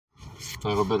A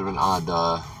little bit of an odd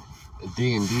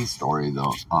D&D story,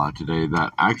 though, today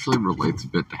that actually relates a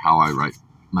bit to how I write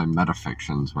my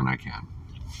metafictions when I can,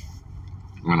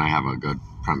 when I have a good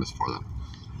premise for them.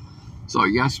 So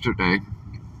yesterday,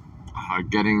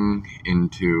 getting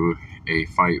into a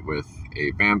fight with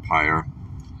a vampire,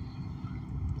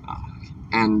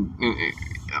 and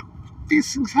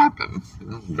these things happen.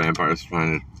 Vampires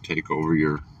trying to take over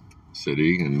your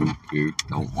city, and you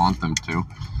don't want them to.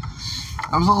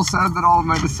 I was all sad that all of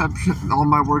my deception, all of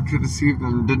my work to deceive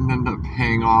them didn't end up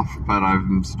paying off, but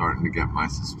I'm starting to get my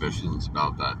suspicions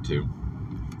about that too.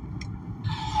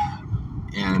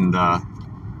 And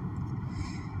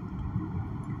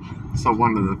so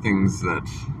one of the things that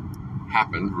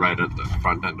happened right at the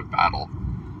front end of battle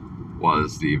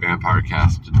was the vampire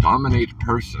cast Dominate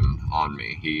Person on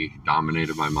me. He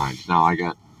dominated my mind. Now I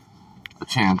get a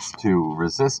chance to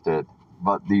resist it,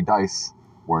 but the dice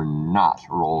were not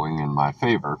rolling in my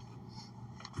favor.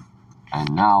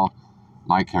 And now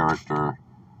my character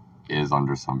is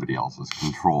under somebody else's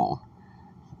control.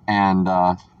 And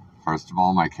first of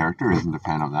all, my character isn't a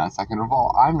fan of that. Second of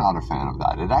all, I'm not a fan of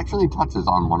that. It actually touches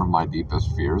on one of my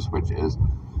deepest fears, which is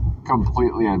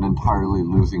completely and entirely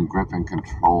losing grip and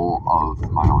control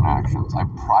of my own actions. I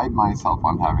pride myself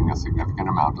on having a significant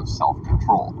amount of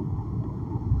self-control.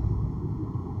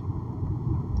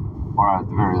 Or at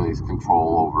the very least,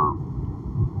 control over,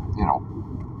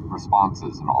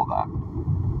 responses and all that.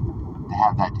 To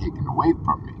have that taken away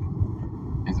from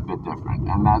me is a bit different.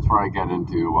 And that's where I get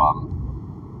into,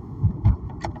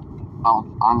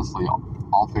 honestly,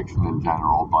 all fiction in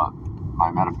general, but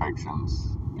my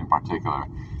metafictions in particular.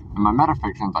 In my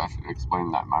metafictions, I should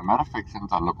explain that. My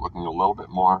metafictions end up looking a little bit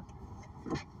more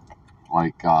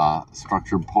like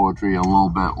structured poetry, a little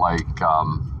bit like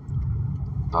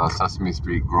the Sesame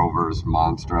Street Grover's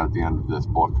monster at the end of this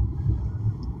book,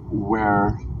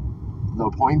 where the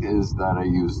point is that I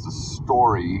use the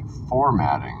story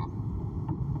formatting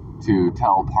to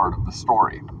tell part of the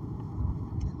story.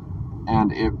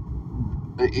 And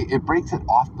it breaks it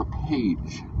off the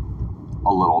page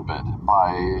a little bit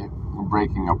by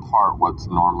breaking apart what's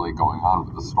normally going on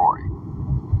with the story.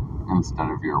 Instead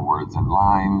of your words and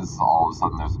lines, all of a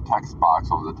sudden there's a text box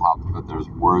over the top of it. There's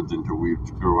words interweaved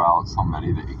throughout, so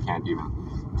many that you can't even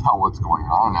tell what's going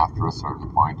on after a certain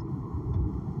point.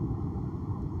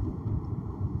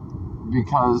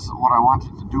 Because what I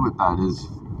wanted to do with that is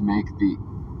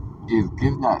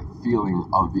give that feeling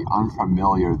of the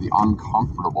unfamiliar, the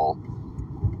uncomfortable,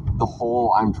 the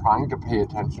whole I'm trying to pay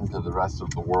attention to the rest of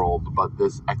the world, but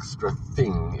this extra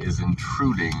thing is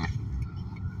intruding.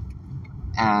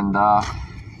 And,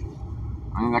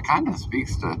 that kind of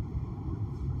speaks to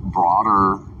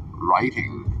broader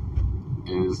writing,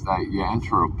 is that you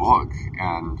enter a book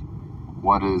and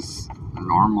what is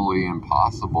normally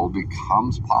impossible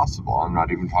becomes possible. I'm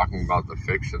not even talking about the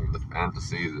fiction, the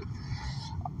fantasy.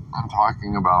 I'm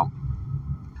talking about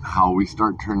how we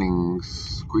start turning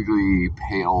squiggly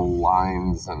pale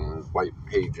lines and white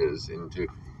pages into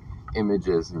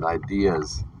images and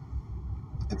ideas.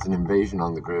 It's an invasion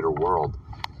on the greater world.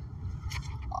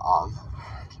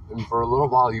 And for a little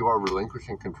while, you are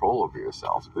relinquishing control over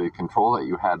yourself. The control that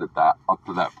you had up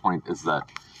to that point is that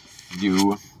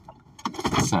you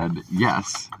said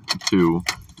yes to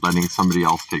letting somebody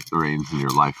else take the reins in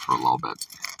your life for a little bit.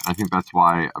 I think that's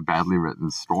why a badly written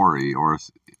story, or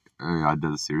I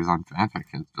did a series on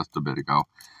fanfiction just a bit ago,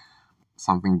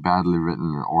 something badly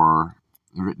written or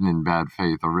written in bad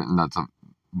faith or written that's a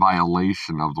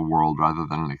violation of the world rather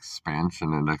than an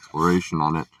expansion and exploration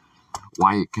on it,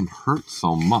 why it can hurt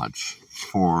so much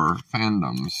for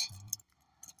fandoms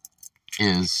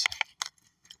is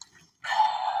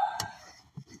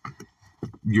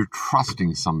you're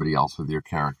trusting somebody else with your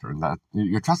character, and that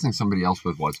you're trusting somebody else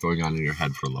with what's going on in your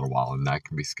head for a little while, and that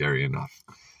can be scary enough.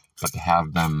 But to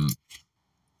have them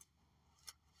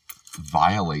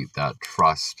violate that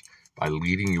trust by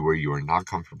leading you where you are not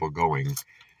comfortable going,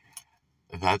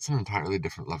 that's an entirely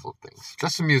different level of things.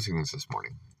 Just some musings this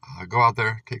morning. Go out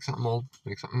there, take something old,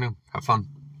 make something new, have fun.